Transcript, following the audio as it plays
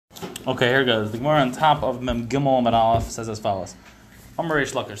Okay, here goes. The Gemara on top of Mem Gimel and Aleph says as follows. Amar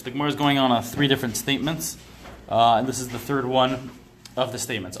Reish Lakish. The Gemara is going on 3 different statements, and this is the third one of the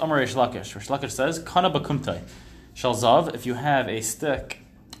statements. Amar Reish Lakish. Reish Lakish says, Kana bakumtai. Shal zav, if you have a stick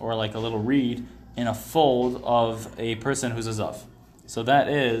or like a little reed in a fold of a person who's a zav. So that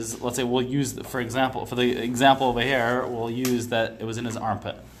is, let's say we'll use, for the example over here, we'll use that it was in his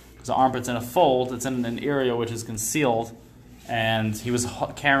armpit. Because the armpit's in a fold, it's in an area which is concealed, and he was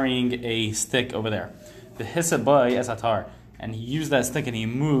carrying a stick over there. The hisabai as atar, and he used that stick and he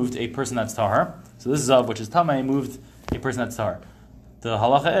moved a person that's tahar. So this zav, which is tamei, moved a person that's tahar. The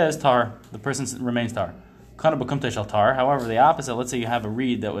halacha is tahar, the person remains tahar. Kana b'kumtei shel tahar. However, the opposite, let's say you have a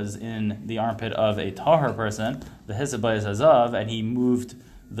reed that was in the armpit of a tahar person, the hisabai is a zav, and he moved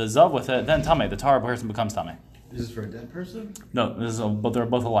the zav with it, then tamei, the tahar person becomes tamei. Is this for a dead person? No, but they're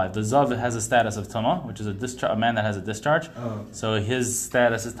both alive. The zav has a status of tama, which is a man that has a discharge. Oh. So his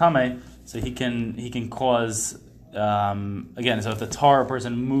status is tamei. So he can cause again. So if the tar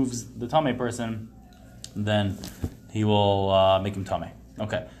person moves the tamei person, then he will make him tamei.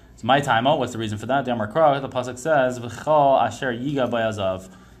 Okay. So my taima. What's the reason for that? The Amar Krah, the pasuk says, "V'chal asher yiga bayazav."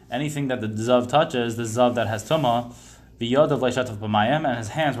 Anything that the zav touches, the zav that has tama. And his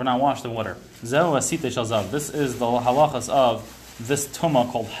hands were not washed in water. This is the halachas of this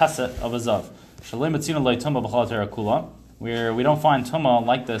tumah called heset of a zav. Where we don't find tumah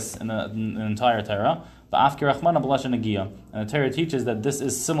like this in the entire Torah. And the Torah teaches that this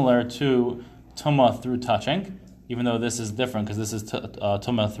is similar to tumah through touching, even though this is different because this is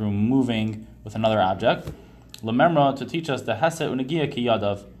tumah through moving with another object. Lememra, to teach us the heset unegia ki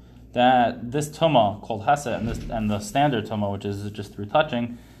yadav, that this tumah called hasa and the standard tumah, which is just through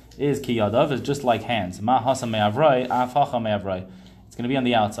touching, is ki yadav, is just like hands. Ma hasa me'avrai, af hacha me'avrai. It's going to be on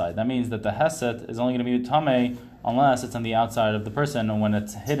the outside. That means that the heset is only going to be tamei unless it's on the outside of the person, and when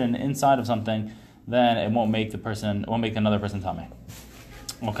it's hidden inside of something, then it won't make another person tamei.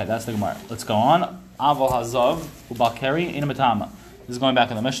 Okay, that's the Gemara. Let's go on. Aval hazav ubakeri in matama. This is going back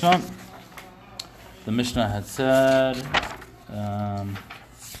in the Mishnah. The Mishnah had said.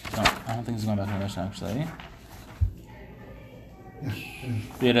 No, I don't think it's going back to the Mishnah actually.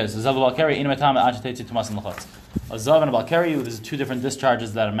 It is. A zav and a balkari, there's 2 different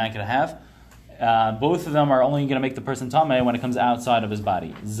discharges that a man can have. Both of them are only going to make the person tamei when it comes outside of his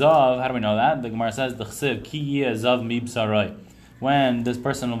body. Zav, how do we know that? The Gemara says, "D'chsiv ki yeh zav mibsarai." When this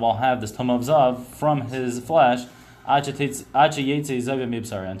person will have this tumah of zav from his flesh, until this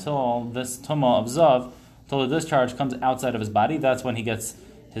tumah of zav, until the discharge comes outside of his body, that's when he gets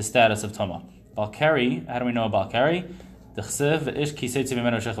his status of Toma. Balkari, how do we know about Balkari?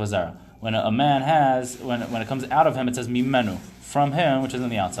 When a man has, when it comes out of him, it says mimenu, from him, which is on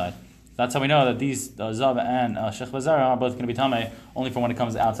the outside. That's how we know that these Zav and Shech Vazara are both going to be Tameh, only for when it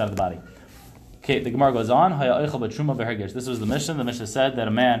comes outside of the body. Okay, the Gemara goes on. This was the Mishnah. The Mishnah said that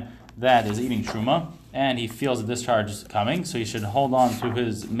a man that is eating truma and he feels a discharge coming, so he should hold on to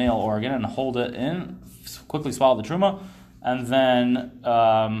his male organ and hold it in, quickly swallow the truma, and then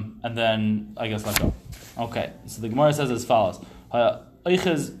I guess let go. Okay, so the Gemara says as follows: The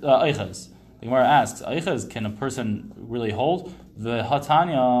Gemara asks, "Eichaz, can a person really hold?" The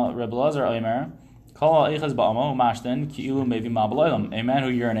Hatanya Rebbe Lazar Omer, "Kol eichaz ba'amo mashten ki'ilu mevi ma'balolam." A man who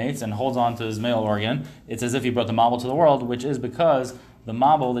urinates and holds on to his male organ, it's as if he brought the mabul to the world, which is because the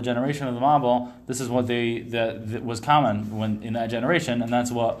mabul, the generation of the mabul, this is what that was common when in that generation, and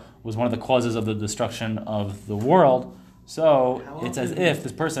that's what was one of the causes of the destruction of the world. So it's as if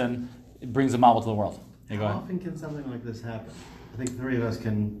this person brings a mabul to the world. How often can something like this happen? I think 3 of us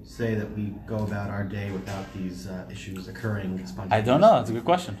can say that we go about our day without these issues occurring spontaneously. I don't know. It's a good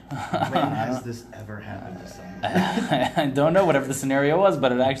question. When has this ever happened to someone? I don't know, whatever the scenario was,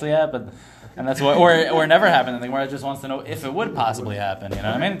 but it actually happened. Okay. And that's what, or it never happened. I think Gemara just wants to know if it would possibly happen. You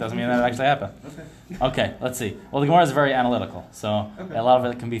know what I mean? It doesn't mean that it actually happened. Okay, let's see. Well, the Gemara is very analytical, so a lot of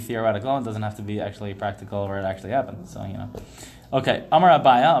it can be theoretical. It doesn't have to be actually practical where it actually happened. So, you know. Okay, Amar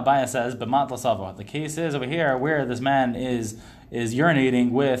Abaya says, "B'mat l'savo." The case is over here where this man is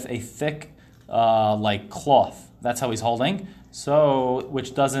urinating with a thick, like cloth. That's how he's holding. So,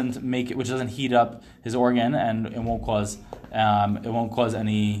 which doesn't heat up his organ, and it won't cause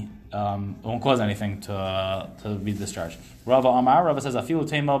anything to be discharged. Rava says, "Afilu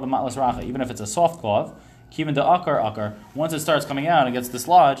teimo b'mat l'sracha." Even if it's a soft cloth, kivin de akar. Once it starts coming out and gets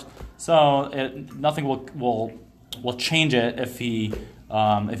dislodged, so nothing will change it if he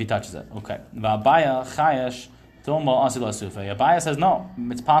touches it. Okay. Abaya chayesh tilma asila sufe. Abaya says no.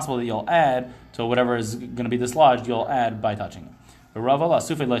 It's possible that you'll add to whatever is going to be dislodged. You'll add by touching it. But Rava la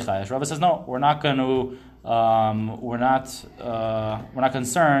sufe lechayesh. Rava says no. We're not going to we're not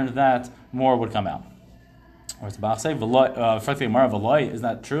concerned that more would come out. Where's the Bach say? V'loi, is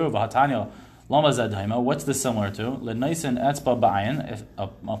that true? V'hatanya lama zadhaima. What's this similar to? L'naisin etzba ba'ayin. If a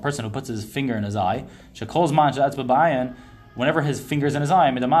person who puts his finger in his eye, shekol's man etzba ba'ayin. Whenever his finger's in his eye,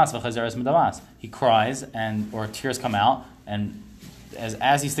 midamas v'chazeres midamas, he cries or tears come out, and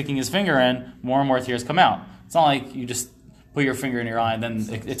as he's sticking his finger in, more and more tears come out. It's not like you just put your finger in your eye and then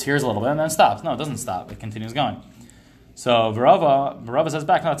it tears a little bit and then it stops. No, it doesn't stop. It continues going. So Rava says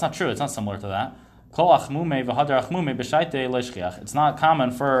back, no, it's not true. It's not similar to that. It's not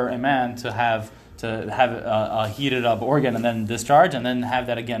common for a man to have a heated up organ and then discharge and then have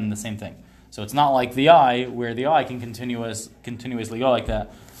that again, the same thing. So it's not like the eye, where the eye can continuously go like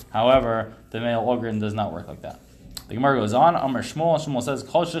that. However, the male organ does not work like that. The Gemara goes on. Amar Shmuel. Shmuel says,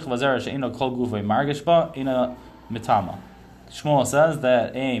 "Kol shich v'zera she'ino kol gufay margish ba ina mitama." Shmuel says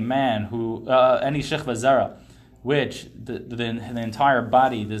that a man who any shich v'zera, which the entire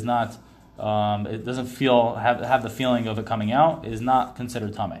body does not, it doesn't have the feeling of it coming out, is not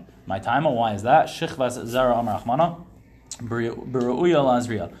considered tameh. My time. Why is that? Shich v'zera amar achmana b'ru'uya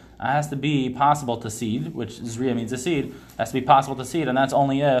lazriya. It has to be possible to seed, which zriya means a seed. It has to be possible to seed, and that's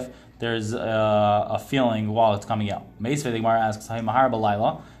only if there's a feeling while it's coming out. Meisvei, the Gemara asks,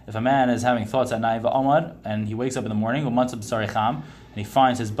 if a man is having thoughts at night, and he wakes up in the morning, and he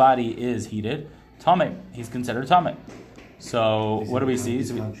finds his body is heated, tameh, he's considered tameh. So what do we see?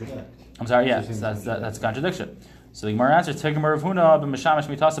 I'm sorry, yes, that's a contradiction. So the Gemara answers, it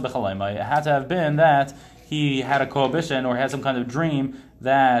had to have been that he had a cohabitation or had some kind of dream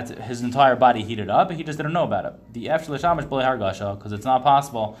that his entire body heated up, but he just didn't know about it. The because it's not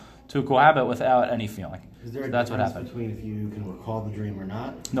possible to cohabit without any feeling. Is there a that's difference what happened. Between if you can recall the dream or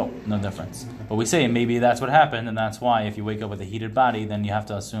not? No difference. But we say maybe that's what happened, and that's why if you wake up with a heated body, then you have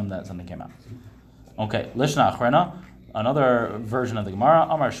to assume that something came out. Okay, Lishna Achrena, another version of the Gemara.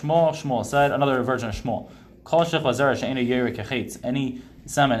 Amar Shmuel, Shmuel said, another version of Shmuel. Kol shech v'zera she'ena yerik kechetz. Any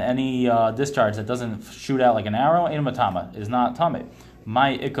semen, any discharge that doesn't shoot out like an arrow, ein matama, is not tameh.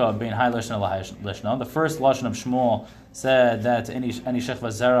 My ikka bein high lishna lishna. The first lashon of Shmuel said that any shech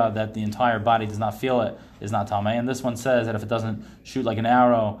v'zera, that the entire body does not feel it, is not tameh, and this one says that if it doesn't shoot like an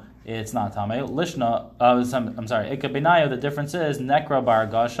arrow, it's not tameh. Lishna, I'm sorry, ikka beinayo. The difference is nekra bar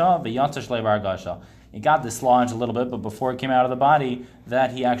gasha v'yatzash le bar gasha. It got dislodged a little bit, but before it came out of the body,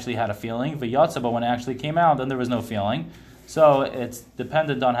 that he actually had a feeling. V'yatza, but when it actually came out, then there was no feeling. So it's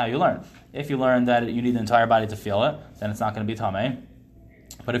dependent on how you learn. If you learn that you need the entire body to feel it, then it's not going to be tameh.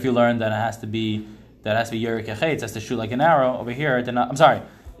 But if you learn that it has to be yerik echetz, has to shoot like an arrow, over here it did not. I'm sorry.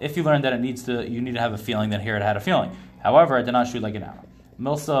 If you learn that you need to have a feeling, then here it had a feeling. However, it did not shoot like an arrow.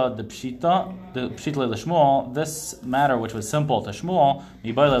 Milsa the pshita l'Shmuel. This matter, which was simple to Shmuel,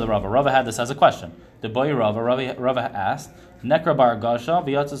 mi'boyle l'Rava. Rava had this as a question. The boy Rava asked, nekra bar gasha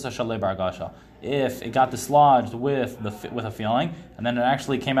v'yatzas shalei bar gasha. If it got dislodged with a feeling, and then it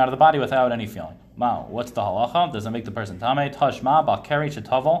actually came out of the body without any feeling. Wow, what's the halacha? Does it make the person tameh? Tashma balkeri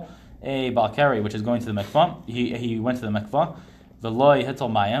shetavel, a balkeri which is going to the mikvah. He went to the mikvah. V'loi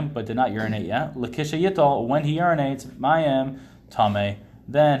hitel mayim, but did not urinate yet. L'kisha yitel, when he urinates mayim tameh,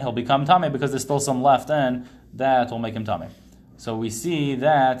 then he'll become tameh because there's still some left in that will make him tameh. So we see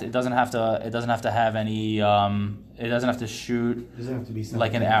that it doesn't have to have any. It doesn't have to shoot. It doesn't have to be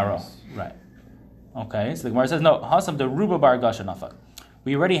like an arrow, else. Right? Okay. So the Gemara says no. Hasam the ruba bar gasha nafak.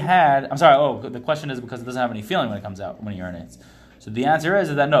 We already had. I'm sorry. Oh, the question is because it doesn't have any feeling when it comes out when he urinates. So the answer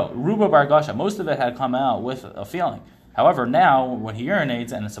is that no. Ruba bar gasha. Most of it had come out with a feeling. However, now when he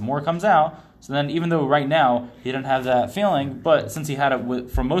urinates and some more comes out, so then even though right now he didn't have that feeling, but since he had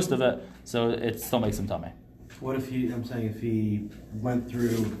it for most of it, so it still makes him tameh. What if he went through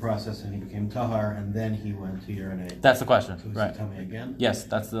the process and he became tahar and then he went to urinate? That's the question, so is right? He tameh again? Yes,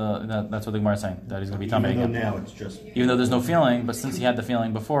 that's what the Gemara is saying, that he's going to be tameh again. Now it's just even though there's no feeling, but since he had the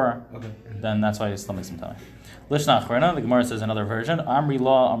feeling before, then that's why it still makes him tameh. Lishna Achrena, the Gemara says another version. Amri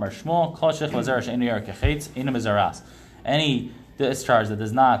la Amar Shmuel Kol shech v'zera she'enu yer kechetz ina mizaras. Any discharge that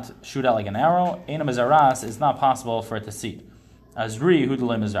does not shoot out like an arrow, ina mizaras, is not possible for it to seed. Azri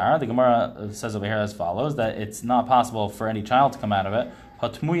hudule mizar. The Gemara says over here as follows, that it's not possible for any child to come out of it.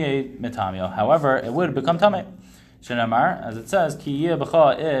 Hatmuye mitamio. However, it would become tameh. Shenamar, as it says, ki yeh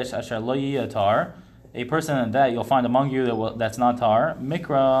ish asher lo yeh tar. A person that you'll find among you that's not tar.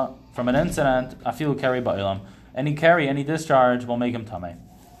 Mikra, from an incident, afilu keri ba'ilam. Any discharge will make him tameh.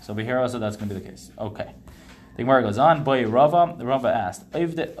 So over here also that's going to be the case. Okay. The Gemara goes on. Boy Rava. The Rava asked,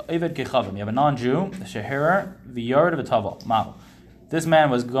 Eved kechavim. You have a non-Jew, the shehirer v'yard v'tavel. Mal. This man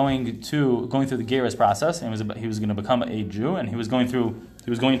was going through the gerus process, and he was going to become a Jew, and he was going to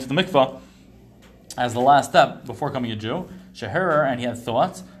the mikvah, as the last step before becoming a Jew, sheherer, and he had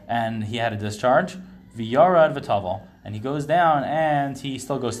thoughts, and he had a discharge, v'yarad v'tavel, and he goes down and he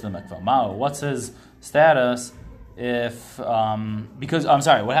still goes to the mikvah. Mao, what's his status if, because, I'm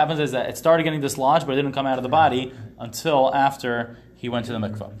sorry, what happens is that it started getting dislodged, but it didn't come out of the body until after he went to the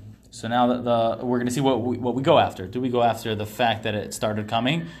mikvah. So now that we're going to see what we go after. Do we go after the fact that it started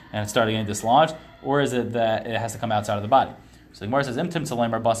coming and it started getting dislodged, or is it that it has to come outside of the body? So the Gemara says, "Imtim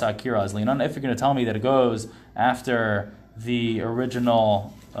tzaleim or basa akira azlinon." If you're going to tell me that it goes after the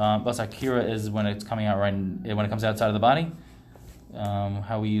original basa akira is when it's coming out when it comes outside of the body. How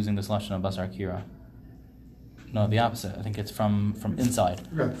are we using this lashon of basa akira? No, the opposite. I think it's from inside,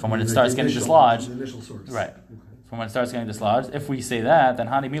 right. From when it starts getting dislodged. The initial source, right? Okay. From when it starts getting dislodged. If we say that, then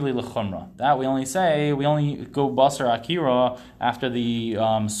hani mili lechumra. That we only go basar akira after the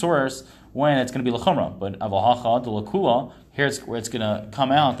source when it's going to be lechumra. But avalacha de lakula, here's where it's going to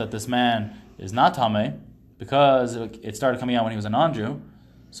come out that this man is not tameh because it started coming out when he was a non-Jew.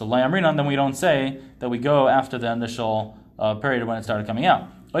 So layamrinan, then we don't say that we go after the initial period when it started coming out.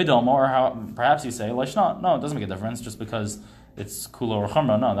 Or perhaps you say, no, it doesn't make a difference just because it's kula or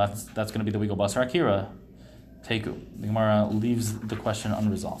chumra. No, that's going to be the we go basar akira. Teku. The Gemara leaves the question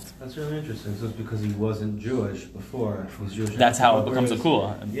unresolved. That's really interesting. So it's because he wasn't Jewish before. He was Jewish. That's how it becomes a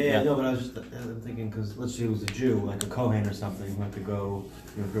kula. Yeah, no, but I'm thinking because let's say he was a Jew, like a Kohen or something, who had to go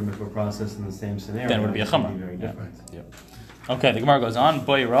through a process in the same scenario. Then it would be a chumra. Very different. Yeah. Okay, the Gemara goes on.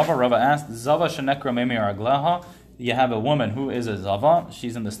 Boy Rava asked, Zava shenekra memi aragleha. You have a woman who is a zava.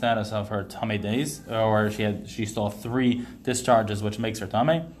 She's in the status of her tamei days, or she saw 3 discharges, which makes her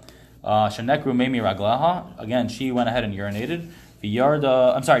tamei. Shenekru meimi raglaha. Again, she went ahead and urinated.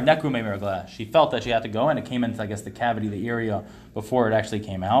 Nekru meimi raglaha. She felt that she had to go, and it came into, I guess, the cavity, the area before it actually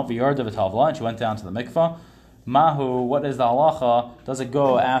came out. V'yarda v'tavla, and she went down to the mikvah. Mahu, what is the halacha? Does it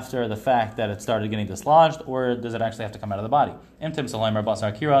go after the fact that it started getting dislodged, or does it actually have to come out of the body? Imtim salaymer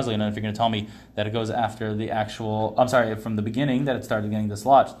basar kiraz. And if you're going to tell me that it goes after the from the beginning that it started getting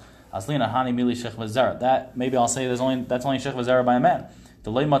dislodged. Aslina hani mili shech v'zera. That maybe I'll say that's only shech v'zera by a man.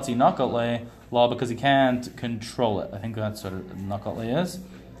 The lei matzi nakal law because he can't control it. I think that's what nakal is.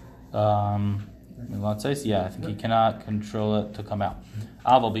 I think he cannot control it to come out.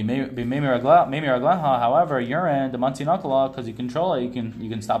 Aval be raglaha. However, urine the matzi nakal because you control it, you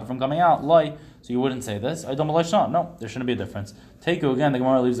can stop it from coming out. So you wouldn't say this. I don't no, there shouldn't be a difference. Teku again. The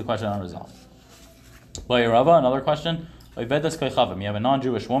Gemara leaves the question unresolved. Rava, another question. You have a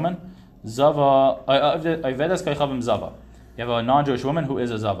non-Jewish woman. Zava. Zava. You have a non-Jewish woman who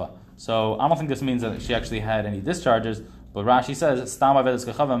is a zava. So I don't think this means that she actually had any discharges, but Rashi says, Stam avedes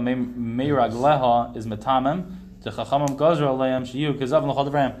kechavim meiragleha is metamim, the chachamim gazra aleim shiyu kezav l'chol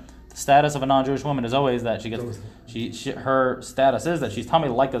devreim. The status of a non-Jewish woman is always that her status is that she's tamei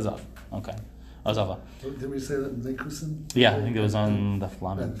like a zav. Okay. A zava. Did we say that in Nekusin? Yeah, I think it was on the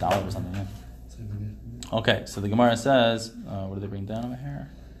Flamin Dollar or something. Yeah. Okay, so the Gemara says, what do they bring down over here?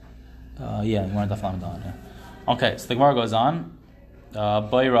 Yeah, Gemara the Flamin Dollar, yeah. Okay, so the Gemara goes on. She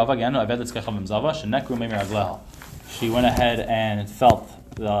went ahead and felt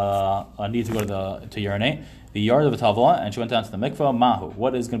the need to go to urinate. The yard of Tavla, and she went down to the mikvah. Mahu.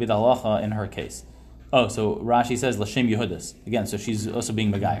 What is going to be the halacha in her case? Oh, so Rashi says Lashem Yehudis again. So she's also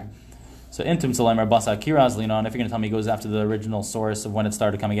being Megayer. So intim Salem Basa Kiraz Linon. If you're going to tell me it goes after the original source of when it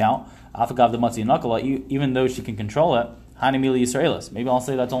started coming out, Afagav the Matzi Nakala, even though she can control it, Hanimili Yisraelis. Maybe I'll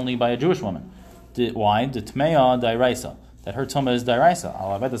say that's only by a Jewish woman. Why? The Tmeya Dairaisa. That her tumah is Dairaisa.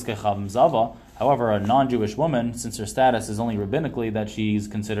 However, a non-Jewish woman, since her status is only rabbinically that she's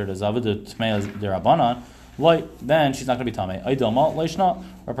considered a Zava, the Tmeya is Derabanan, then she's not going to be Tameh. Aidoma, Leishna,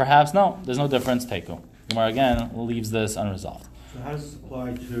 or perhaps no, there's no difference, Teku. Gemara again leaves this unresolved. So how does this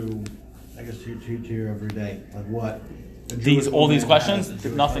apply to, I guess, to your everyday? Like what? All these questions,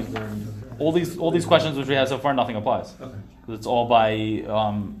 nothing. All these questions which we have so far, nothing applies. Okay. Because it's all by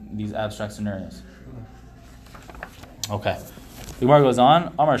these abstract scenarios. Okay. The Gemara goes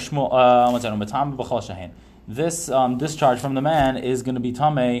on. Amar Shmuel, this discharge from the man is going to be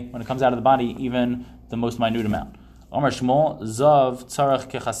tameh when it comes out of the body, even the most minute amount. Amar Shmuel, zav tzarach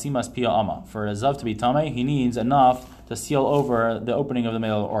kechasimas pia ama. For a zav to be tameh, he needs enough to seal over the opening of the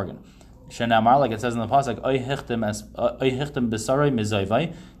male organ. Shenamar, like it says in the pasuk,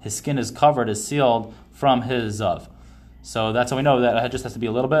 his skin is covered, is sealed from his zav. So that's how we know that it just has to be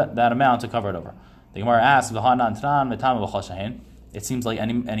a little bit, that amount to cover it over. The Gemara asks, it seems like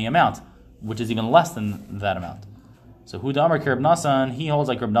any amount, which is even less than that amount. So Hu Damar Reb Nasan, he holds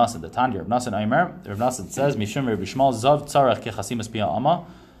like Reb Nasan. The Tanya Reb Nasan Aimer, Reb Nasan says, Mishum Reb Shmuel Zav Tzarech Kechasimas Pia Ama,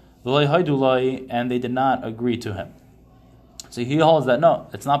 and they did not agree to him. So he holds that no,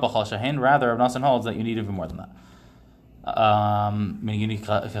 it's not b'chol shehein. Rather, Rav Nosson holds that you need even more than that. Meaning you need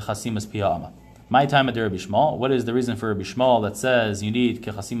kechasimas pia ama. My time at Rabbi Shmuel. What is the reason for Rabbi Shmuel that says you need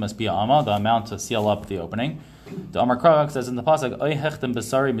kechasimas pia ama, the amount to seal up the opening? The Amar Kravak says in the pasuk, oy hechtem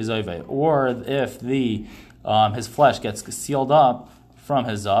besari mizayve, or if the his flesh gets sealed up from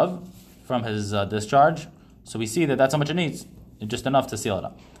his zav, from his discharge. So we see that that's how much it needs, just enough to seal it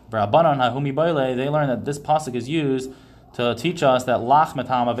up. Rabbanan hahumi baile, they learn that this pasuk is used to teach us that lach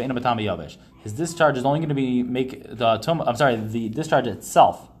metama ve'ena metama yavesh. His discharge is only going to be the discharge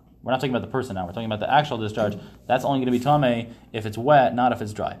itself. We're not talking about the person now. We're talking about the actual discharge. That's only going to be tameh if it's wet, not if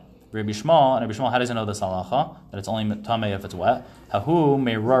it's dry. Rabbi Shmuel, how does he know this halacha? That it's only tameh if it's wet. Hahu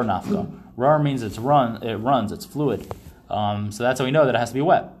me rar nafka. Rar means it runs, it's fluid. So that's how we know that it has to be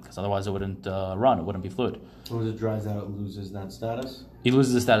wet, because otherwise it wouldn't run, it wouldn't be fluid. When it dries out, it loses that status? He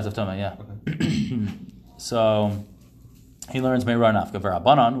loses the status of tameh, yeah. Okay. So he learns meirah nafka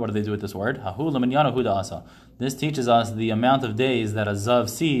v'rabbanan. What do they do with this word? Hahu l'minyana hu da'asa. This teaches us the amount of days that a zav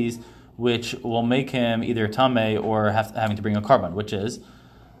sees, which will make him either tameh or having to bring a carbon, which is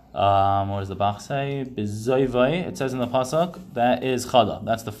what does the Bach say? Bizoivai. It says in the pasuk that is chada.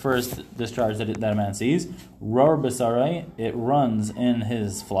 That's the first discharge that a man sees. Ror besarai. It runs in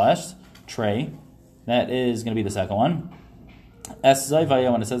his flesh tray. That is going to be the second one. Es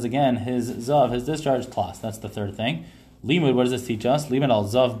zayvaya, when it says again his zav, his discharge class. That's the third thing. Limud, what does this teach us? Limud al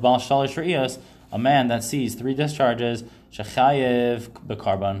zav bal shalish re'iyas, a man that sees 3 discharges, shechayev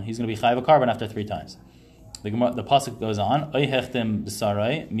bekarban. He's going to be chayev bekarban after 3 times. The pasuk goes on, oy hechtem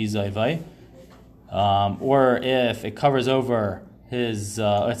b'sarai mizayvai, or if it covers over his,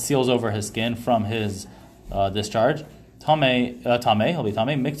 it seals over his skin from his discharge. Tameh, he'll be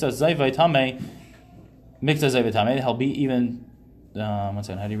tameh. Mikta zayvai tameh. He'll be even. One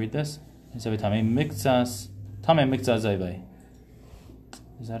second. How do you read this? Zayvai tameh miktas tameh mikta zayvai.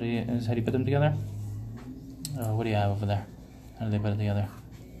 Is that how do you put them together? What do you have over there? How do they put it together?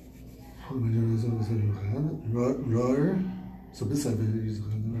 So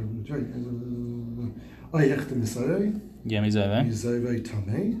Yeah,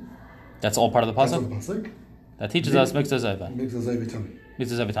 mizayvai. That's all part of the pasuk. That teaches us mikta zayvai. Mikta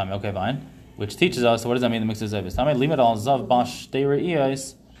zayvai tameh. Okay, fine. Which teaches us, what does that mean? The mikta zayvai tameh. Limit al zav bash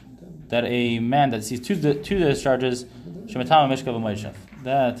deiriyos. That a man that sees two discharges, shematama mishkav v'moishav,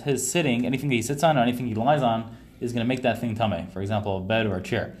 that his sitting, anything that he sits on or anything he lies on, is going to make that thing tameh. For example, a bed or a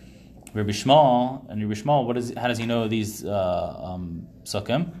chair. Rabbi Shmuel, how does he know these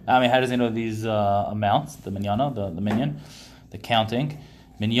sukkim? How does he know these amounts? The minyana, the minyan, the counting.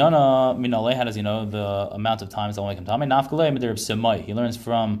 Minyana minale, how does he know the amount of times that will make him tameh? Nafkalei midir Reb Semai. He learns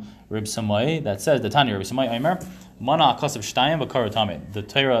from Reb Semai that says the Tanya Reb Semai Aimer mana akasav shtayim v'kara tameh. The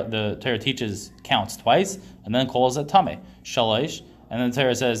Torah teaches counts twice and then calls it tameh. Shalish. And then the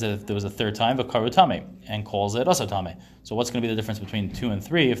Torah says that if there was a third time, v'karu tameh, and calls it also tameh. So what's going to be the difference between 2 and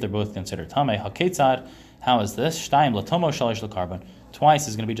 3 if they're both considered tameh? Haketzad, how is this? Shtayim latomo shalish l'karban. Twice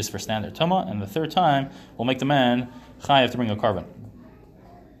is going to be just for standard toma, and the third time will make the man chayav to bring a carbon.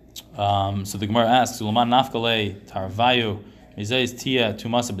 So the Gemara asks, Ulaman nafkalei tarvayu mizayis tia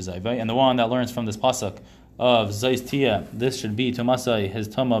tumasa b'zayvai, and the one that learns from this pasuk of zayis tia, this should be tumasa his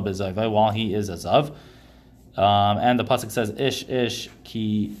toma b'zayvai while he is a zav. And the pasuk says ish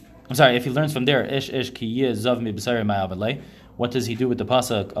ki. I'm sorry. If he learns from there ish ki zav mi b'sari ma'avalei, what does he do with the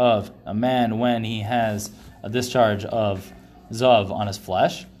pasuk of a man when he has a discharge of zav on his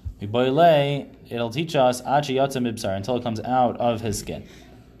flesh? It'll teach us achi yatsa mibsar until it comes out of his skin.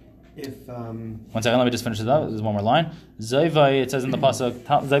 One second, let me just finish it up. There's one more line. Zayvai, it says in the pasuk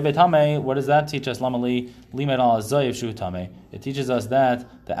zayvai tamei. What does that teach us? Lamali limed al zayv shu tamei. It teaches us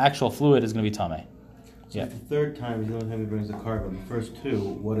that the actual fluid is going to be tamei. So the third time is the only time he brings the carbon. The first 2,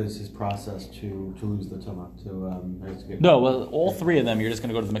 what is his process to lose the tuma? No, well, all 3 of them, you're just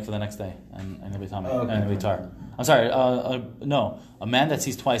going to go to the mikveh the next day and it'll be tama and it'll be tar. I'm sorry, no. A man that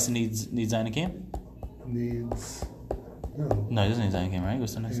sees twice needs Zainakim? Needs... No, he doesn't need Zainakim, right? He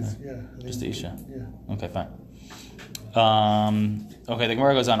goes to the next day. Yeah. Just the Isha. Yeah. Okay, fine. Okay, the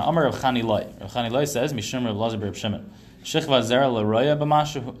Gemara goes on. Amar Rav Chani Loi. Rav Chani Loi says, Mishum Rav Lazar Rav Shimon. Shechva zera l'roya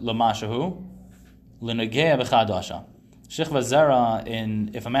l'mashahu. L'negea b'chadasha. Shechva zera,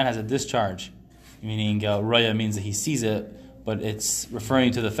 if a man has a discharge, meaning roya means that he sees it, but it's referring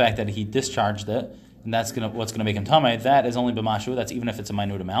to the fact that he discharged it, and that's what's gonna make him tamei. That is only b'mashu. That's even if it's a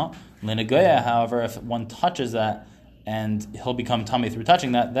minute amount. L'negea, however, if one touches that, and he'll become tamei through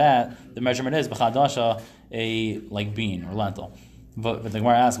touching that the measurement is b'chadasha, a bean or lentil. But the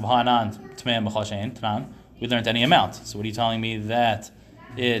Gemara asks, "B'hanan tmeim b'chashein tanan." We learned any amount. So what are you telling me that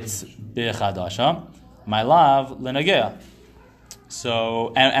it's b'chadasha? My love, l'nagea.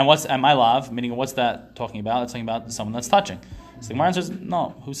 So, and my lav, meaning what's that talking about? It's talking about someone that's touching. So the Gemara says,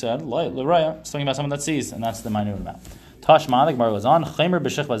 no, who said? L'raya. It's talking about someone that sees, and that's the minute amount. Tashma, the Gemara goes on, Chaymer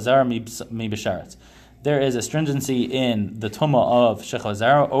b'shechva zara mi b'sharetz. There is a stringency in the tumah of shechva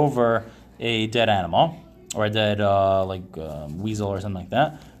zara over a dead animal, or a dead, weasel or something like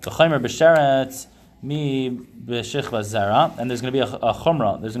that. The Chaymer b'sharetz mi b'shechva zara, and there's going to be a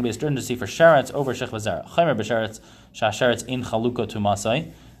chumrah, there's going to be a stringency for sharetz over shechva zara. Chaymer b'sharetz, sha'sharetz in chaluka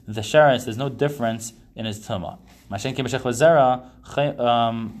tumasai. The sharetz, there's no difference in his tumah. Mashen kim b'shechva zara,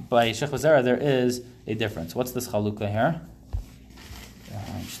 by shechva zara there is a difference. What's this chaluka here?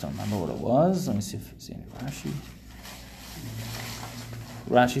 I just don't remember what it was. Let me see if I see any Rashi.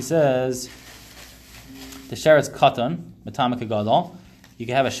 Rashi says the sheretz katan matame kagadol. You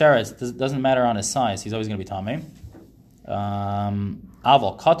can have a sheretz. Doesn't matter on his size. He's always going to be tamei.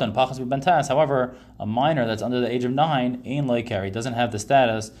 Aval katan pachas b'bentas. However, a minor that's under the age of 9 ein loikari doesn't have the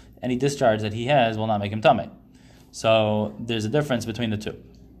status. Any discharge that he has will not make him tamei. So there's a difference between the two.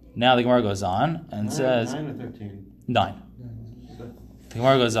 Now the Gemara goes on and says 9 or 13? 9. The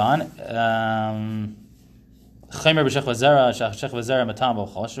Gemara goes on. Chaymer b'shechva zera, shechva zera matam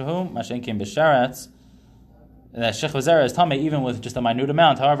b'choshehu, mashen kim b'sharetz. That shechva zera is tamei even with just a minute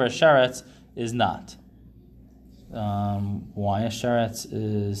amount. However, a sharetz is not. Why a sharetz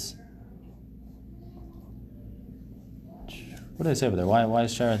is? What do they say over there? Why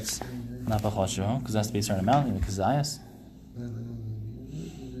is sharetz not b'choshehu? Because it has to be a certain amount. Because zayas.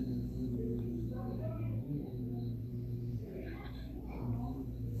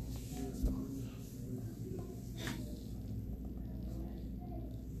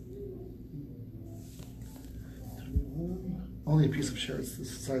 Only a piece of sheretz the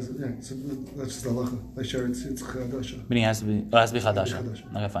size of, so that's just halacha. Like sheretz, it's chadasha. Meaning it has to be chadasha.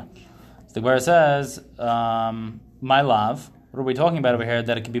 Okay, fine. So the Gemara says, my lav, what are we talking about over here?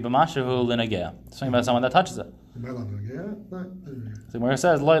 That it can be b'mashahu l'nagea. It's talking about someone that touches it. So the Gemara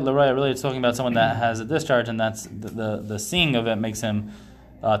says, really it's talking about someone that has a discharge, and that's the seeing of it makes him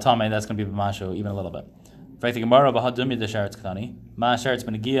tamei. That's going to be b'mashahu even a little bit. However,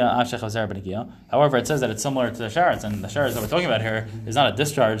 it says that it's similar to the sharetz, and the sharetz that we're talking about here is not a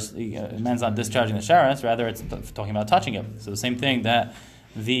discharge. A man's not discharging the sharetz, rather it's talking about touching it. So the same thing that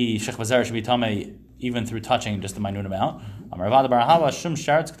the shechva zera should be tamei even through touching just a minute amount. What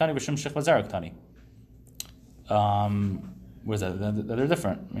is that? They're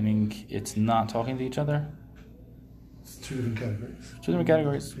different, meaning it's not talking to each other. It's two different categories. Two different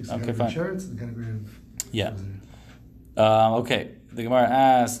categories. Okay, fine. Sheretz and the category of okay. The Gemara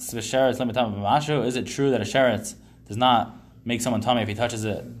asks, is it true that a sheretz does not make someone tamei if he touches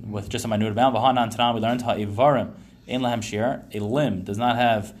it with just a minute amount? We learned how a limb does not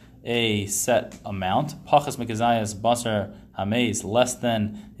have a set amount. Pachas mikazayas basar hameis, less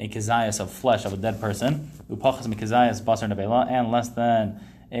than a kazayas of flesh of a dead person. Upachas mikazayas basar nevela, and less than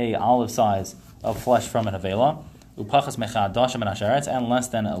a olive size of flesh from an avela. Upachas mechadashim and asheretz, and less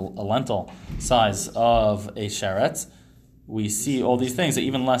than a lentil size of a sheretz. We see all these things that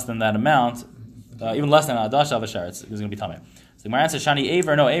even less than that amount, even less than a dasha of a sheretz is going to be tamei. So the Gemara says shani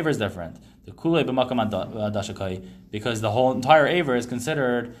aver. No, aver is different. The kulei b'makam dashakai, because the whole entire aver is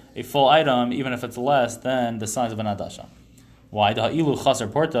considered a full item, even if it's less than the size of an adasha. Why? The ha'ilu chaser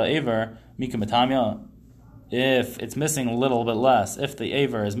porta aver mika matamya. If it's missing a little bit less, if the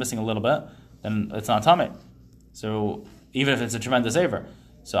aver is missing a little bit, then it's not tamei. So even if it's a tremendous aver,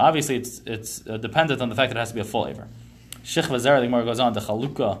 so obviously it's dependent on the fact that it has to be a full aver. Shechva zera, the Gemara goes on, the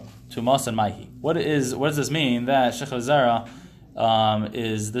chaluka tumas and maihi. What does this mean? That shechva zera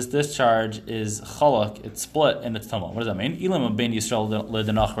is this discharge is chaluk, it's split in its tumah. What does that mean? Ilam ben Yisrael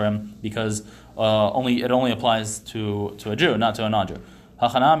ledenachrim, because it only applies to a Jew, not to a non-Jew.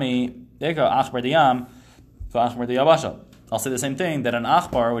 Hachanami eka achbar diyam v'achbar diyabasha. I'll say the same thing, that an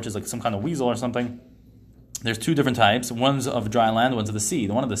achbar, which is like some kind of weasel or something, there's two different types. One's of dry land, one's of the sea.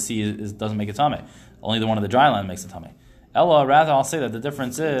 The one of the sea doesn't make it tamei. Only the one of the dry land makes it tamei. Ella, rather, I'll say that the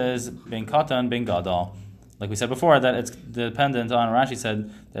difference is ben katan, ben gadol. Like we said before, that it's dependent on, Rashi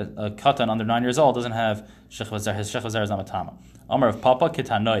said that a katan under 9 years old doesn't have shechva zera. His shechva zera is not a tama. Amar of papa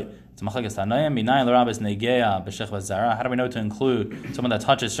kitanoi. It's machlekes tanoim. Minayin l'rabis negeya b'shechva zera. How do we know to include someone that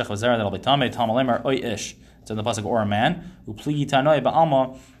touches shechva zera that'll be tamei? Tamalemer oy ish. It's in the pasuk or a man. Upligi tanoi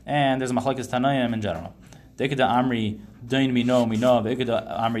ba'alma. And there's a machlekes tanoim in general. Dekada amri doin mino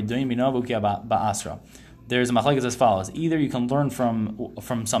v'ekada amri doin mino v'ukia ba'asra. There's a machlekes as follows. Either you can learn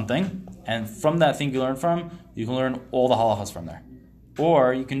from something, and from that thing you learn from, you can learn all the halachas from there.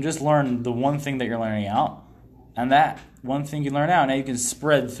 Or you can just learn the one thing that you're learning out, and that one thing you learn out, now you can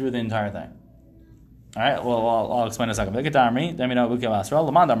spread through the entire thing. All right, well, I'll explain in a second.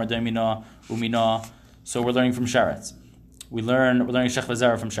 So we're learning from Sheretz. We're learning Shech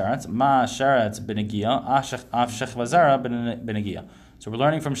Vazera from Sheretz. Ma Sheretz Benegia, Af Shech Vazera Benegia. So we're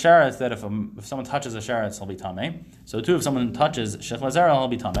learning from Sheretz that if someone touches a Sheretz, he'll be Tameh. So too, if someone touches Shech Vazera, he'll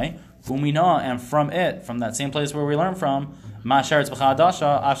be Tameh. Umina, and from that same place where we learn from, Ma Sheretz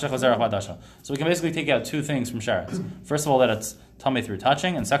B'chadasha, Af Shech Vazera B'chadasha. So we can basically take out two things from Sheretz. First of all, that it's Tameh through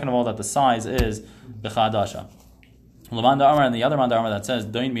touching, and second of all, that the size is B'chadasha. Lamanda Amar, and the other Manda Amar that says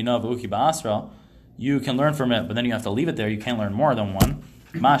Doin Mina V'uki Ba'asra, you can learn from it, but then you have to leave it there. You can't learn more than one.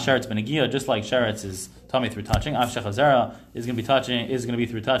 Ma Sheretz Benegia, just like Sheretz is Tameh through touching. Af Shech Vazera is going to be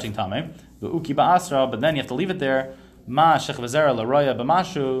through touching Tameh. V'uki Ba'asra, but then you have to leave it there. Ma Shech Vazera L'roya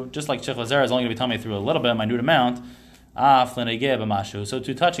B'mashu, just like Shech Vazera is only going to be Tameh through a little bit, a minute amount. Af L'negeh B'mashu. So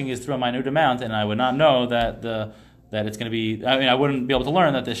to touching is through a minute amount, and I would not know that it's going to be. I wouldn't be able to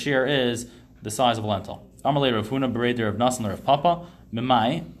learn that the shear is the size of a lentil. Amalei Rav Huna Bereder of Nasan Rav Papa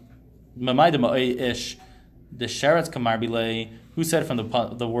Memai Ish the Sheretz Kamar Bilei. Who said from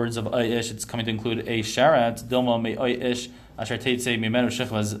the words of Ish it's coming to include a Sheretz Dilma Me Ish Asher Teitze Mimenu Shech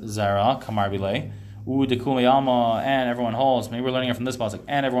Vazera Kamar Bilei U Dekul Meyama, and everyone holds. Maybe we're learning it from this pasuk.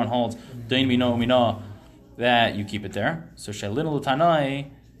 And everyone holds Dain Mino that you keep it there. So Shelin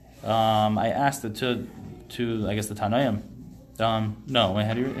L'Tanai. I asked it to I guess the Tanaim. No, wait,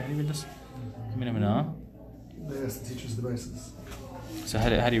 how do you read this? They ask the teachers the basis. So how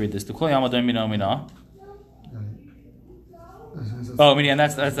do you read this? The Kol Yama Dain Mino. Oh, meaning, and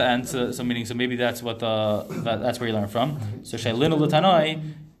that's the end. So meaning, so maybe that's what that's where you learn from. So Shelin L'Tanai.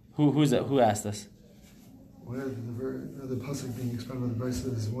 Who's that? Who asked this? Where the pasuk being explained by the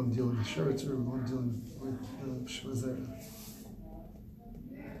Brisa is one dealing with Sheretz or one dealing with Shvazera.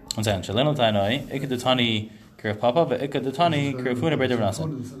 One second. Shalin l'tainoi ikadutani kiref papa ve'ikadutani kiref huna b'eder v'nasa.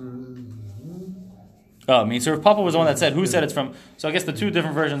 Oh, I mean, so Rav Papa was the one that said who said it's from. So I guess the two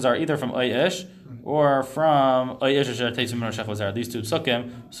different versions are either from Oish or from Oish or Teitzu Mino Shech Vazera. These two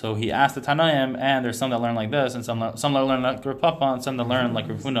psukim. So he asked the Tanaim, and there's some that learn like this, and some that learn like Rav Papa, and some that learn like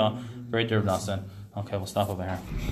Rav Huna b'eder v'nasa. Okay, we'll stop over here.